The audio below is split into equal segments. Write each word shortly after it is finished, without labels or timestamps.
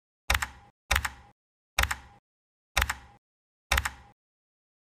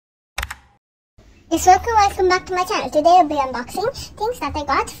Yes, welcome back to my channel. Today I'll be unboxing things that I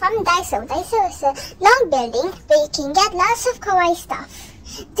got from Daiso. Daiso is a long building where you can get lots of kawaii stuff.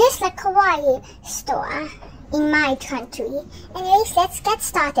 Just like kawaii store in my country. Anyways, let's get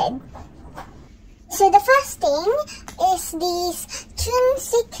started. So the first thing is these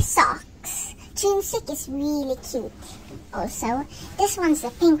Chunsik socks. Chunsik is really cute. Also, this one's the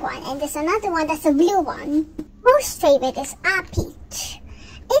pink one and there's another one that's a blue one. Most favorite is a peach.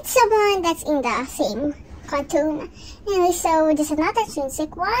 It's the one that's in the same cartoon. Anyway, so there's another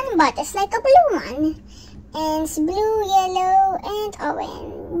Chunsik one, but it's like a blue one. And it's blue, yellow, and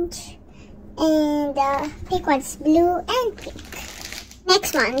orange. And the pink one's blue and pink.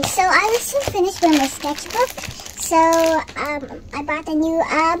 Next one. So I was soon finished with my sketchbook. So I bought a new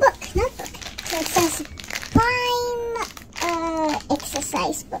notebook. So it says Prime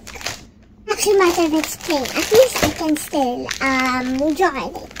exercise book. Actually, matter of it's plain. At least I can still draw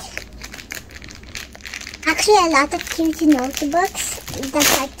in it. Actually, a lot of cute notebooks that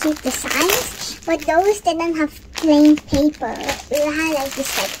have cute designs, but those didn't have plain paper. They had like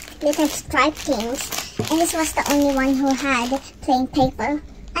this like little striped things, and this was the only one who had plain paper.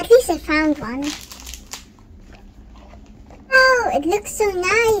 At least I found one. Oh, it looks so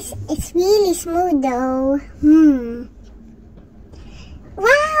nice. It's really smooth though.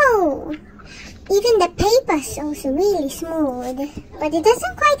 Wow! Even the paper shows really smooth, but it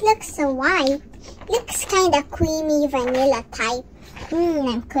doesn't quite look so white. Looks kind of creamy vanilla type.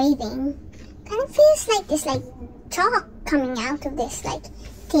 I'm craving. Kind of feels like this like chalk coming out of this like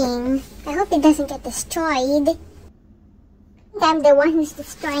thing. I hope it doesn't get destroyed. I'm the one who's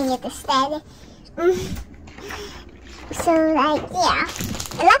destroying it instead. So like yeah,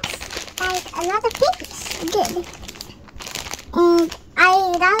 it looks like a lot of papers. Good. And I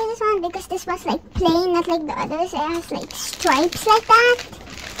love this one because this was like plain, not like the others. It has like stripes like that.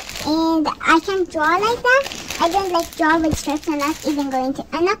 And I can draw like that. I don't like draw with stripes. I'm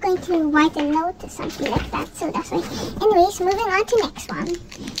not going to write a note or something like that. So that's why. Anyways, moving on to next one.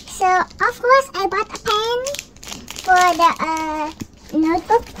 So of course I bought a pen for the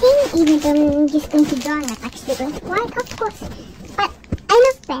notebook thing. Even though I'm just going to draw, not actually going to write, of course. But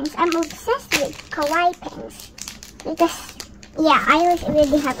I love pens. I'm obsessed with kawaii pens because yeah, I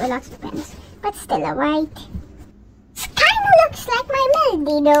already have a lot of pens, but still a white. It kind of looks like my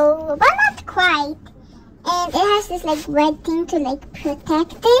melody though, but not quite. And it has this like red thing to like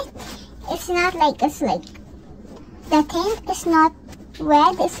protect it. It's not like, it's like, the tint is not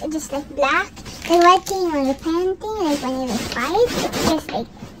red, it's just like black. The red thing on the pen thing, like when you like write, it's just like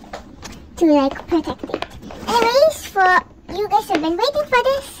to like protect it. Anyways, you guys have been waiting for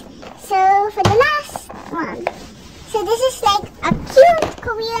this. So for the last one. So this is like a cute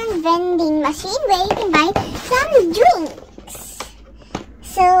Korean vending machine where you can buy some drinks.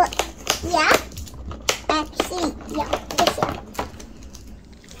 So yeah, actually yeah, this yeah.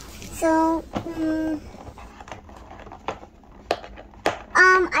 So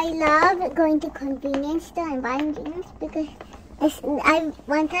I love going to convenience store and buying drinks because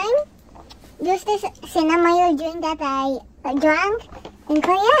one time there's this cinnamon drink that I drank in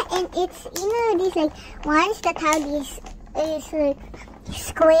Korea, and it's, you know, these like ones that have these like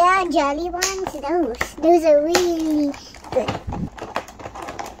square jelly ones. Those are really good.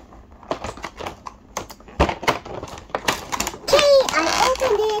 Okay, I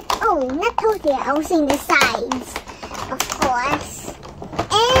opened it. Oh, not totally. I was in the sides, of course.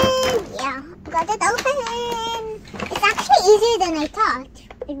 And yeah, got it open. It's actually easier than I thought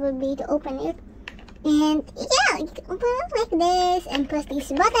it would be to open it. And yeah, you can open it like this and press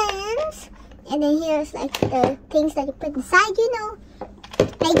these buttons. And then here's like the things that you put inside, you know.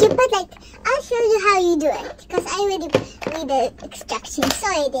 Like you put like, I'll show you how you do it. Because I already read the instructions, so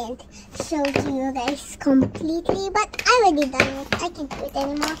I didn't show you guys completely. But I already done it. I can't do it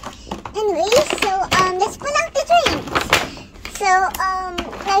anymore. Anyway, so let's pull out the drinks. So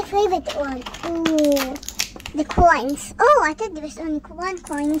my favorite one. Ooh, the coins. Oh, I thought there was only one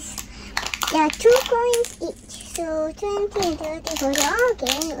coins. Yeah, 2 coins each. So 20 and 30, 40.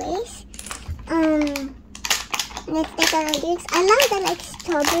 Okay, anyways. Let's take our drinks. I love the like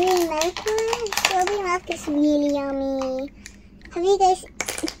strawberry milk one. Strawberry milk is really yummy. Have you guys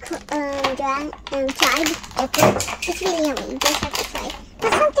tried it? It's really yummy. You just have to try it.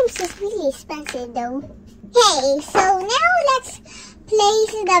 But sometimes it's really expensive though. Okay, so now let's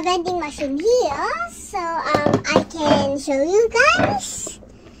place the vending machine here. So I can show you guys.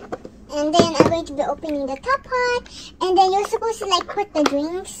 And then I'm going to be opening the top part. And then you're supposed to like put the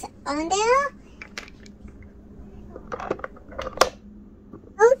drinks on there.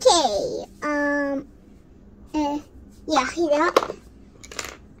 Okay. Yeah, here.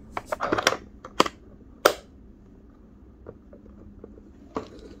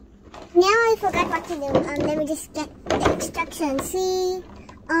 Now I forgot what to do. Let me just get the instructions. See?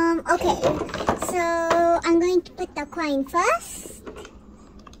 Okay. So I'm going to put the coin first.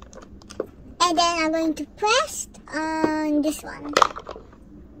 And then I'm going to press on this one.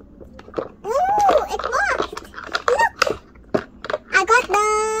 Oh, it worked! Look! I got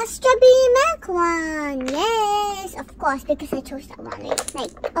the strawberry milk one. Yes, of course, because I chose that one. It's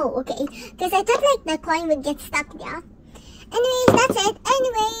like, oh, okay. Because I thought like the coin would get stuck there. Anyways, that's it.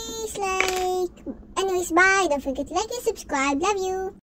 Anyways, bye. Don't forget to like and subscribe. Love you.